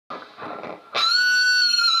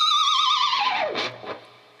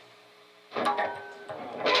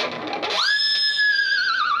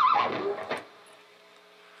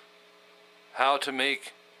to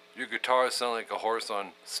make your guitar sound like a horse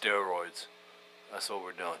on steroids. That's what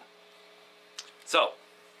we're doing. So,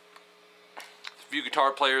 a few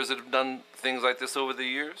guitar players that have done things like this over the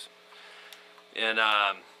years. And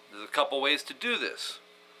there's a couple ways to do this.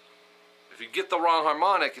 If you get the wrong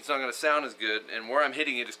harmonic, it's not going to sound as good. And where I'm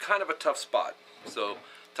hitting it is kind of a tough spot. So,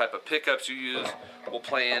 type of pickups you use will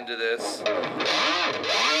play into this.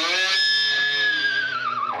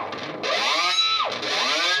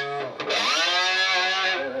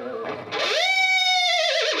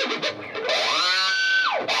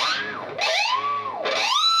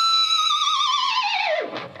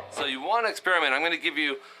 So you want to experiment. I'm going to give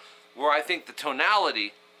you where I think the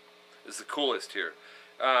tonality is the coolest here.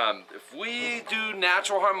 If we do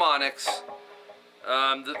natural harmonics,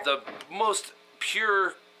 the most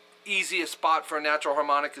pure, easiest spot for a natural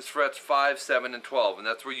harmonic is frets 5, 7, and 12, and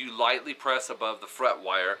that's where you lightly press above the fret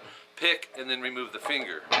wire, pick, and then remove the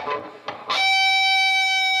finger.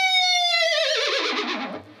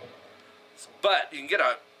 But you can get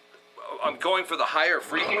I'm going for the higher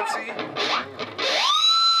frequency.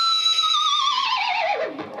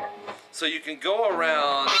 So you can go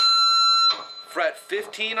around fret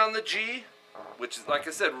 15 on the G, which is, like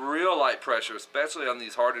I said, real light pressure, especially on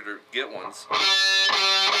these harder to get ones.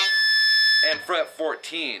 And fret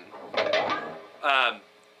 14. A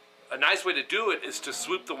nice way to do it is to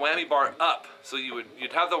swoop the whammy bar up. So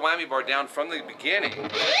you'd have the whammy bar down from the beginning.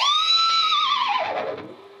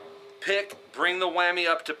 Pick, bring the whammy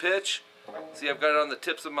up to pitch. See, I've got it on the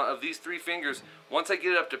tips of these 3 fingers. Once I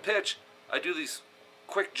get it up to pitch, I do these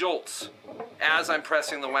quick jolts as I'm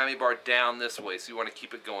pressing the whammy bar down this way. So you want to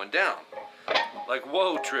keep it going down. Like,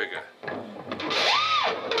 whoa, trigger.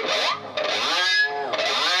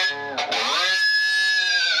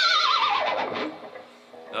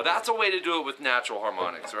 Now that's a way to do it with natural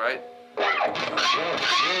harmonics, right?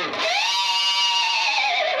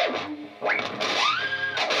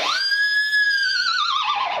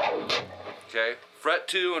 Okay, fret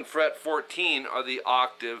 2 and fret 14 are the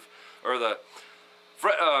octave, or the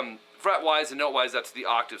fret-wise and note-wise, that's the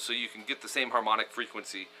octave, so you can get the same harmonic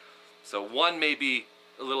frequency. So one may be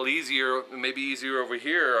a little easier, maybe easier over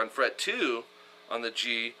here on fret 2 on the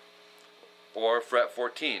G, or fret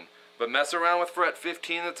 14. But mess around with fret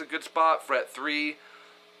 15, that's a good spot. Fret 3,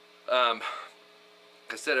 like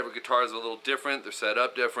I said, every guitar is a little different, they're set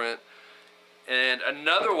up different. And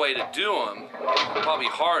another way to do them, probably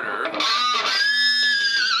harder.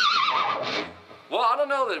 Well, I don't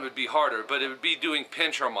know that it would be harder, but it would be doing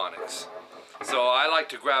pinch harmonics. So I like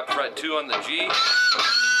to grab fret 2 on the G.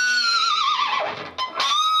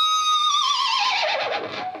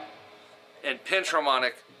 And pinch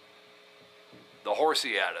harmonic the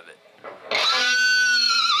horsey out of it.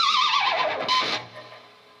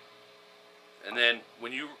 And then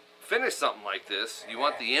when you finish something like this, you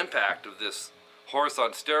want the impact of this horse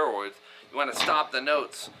on steroids. You want to stop the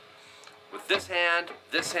notes with this hand,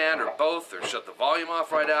 or both, or shut the volume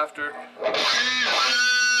off right after.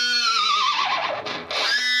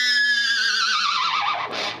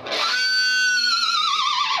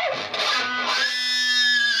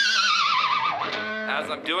 As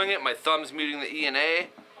I'm doing it, my thumb's muting the E and A,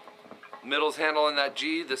 middle's handling that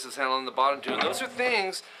G, this is handling the bottom 2, and those are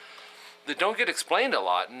things that don't get explained a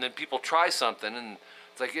lot, and then people try something and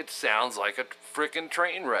it's like, it sounds like a frickin'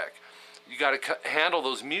 train wreck. You got to handle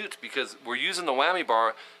those mutes because we're using the whammy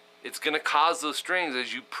bar. It's going to cause those strings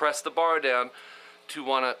as you press the bar down to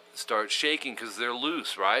want to start shaking because they're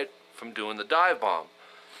loose, right, from doing the dive bomb.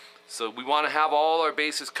 So we want to have all our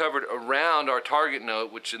bases covered around our target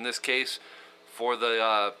note, which in this case for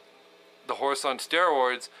the horse on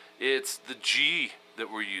steroids, it's the G that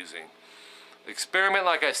we're using. Experiment,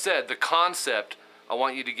 like I said, the concept I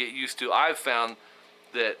want you to get used to. I've found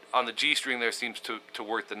that on the G string there seems to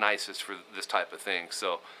work the nicest for this type of thing.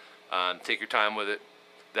 So take your time with it.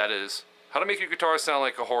 That is how to make your guitar sound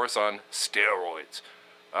like a horse on steroids.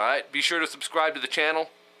 Alright, be sure to subscribe to the channel,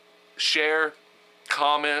 share,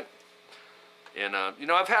 comment, and you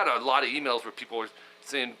know, I've had a lot of emails where people are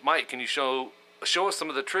saying, Mike, can you show us some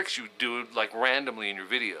of the tricks you do like randomly in your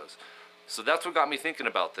videos? So that's what got me thinking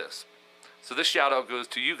about this. So this shout out goes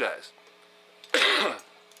to you guys,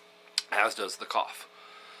 as does the cough.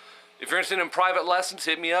 If you're interested in private lessons,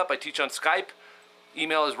 hit me up. I teach on Skype.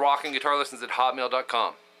 Email is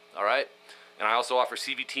rockinguitarlessons@hotmail.com. All right? And I also offer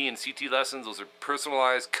CVT and CT lessons. Those are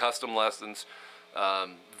personalized, custom lessons.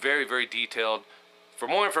 Very, very detailed. For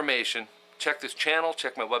more information, check this channel.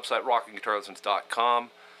 Check my website, rockinguitarlessons.com.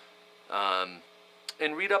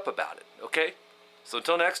 And read up about it, okay? So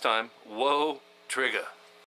until next time, whoa, trigger.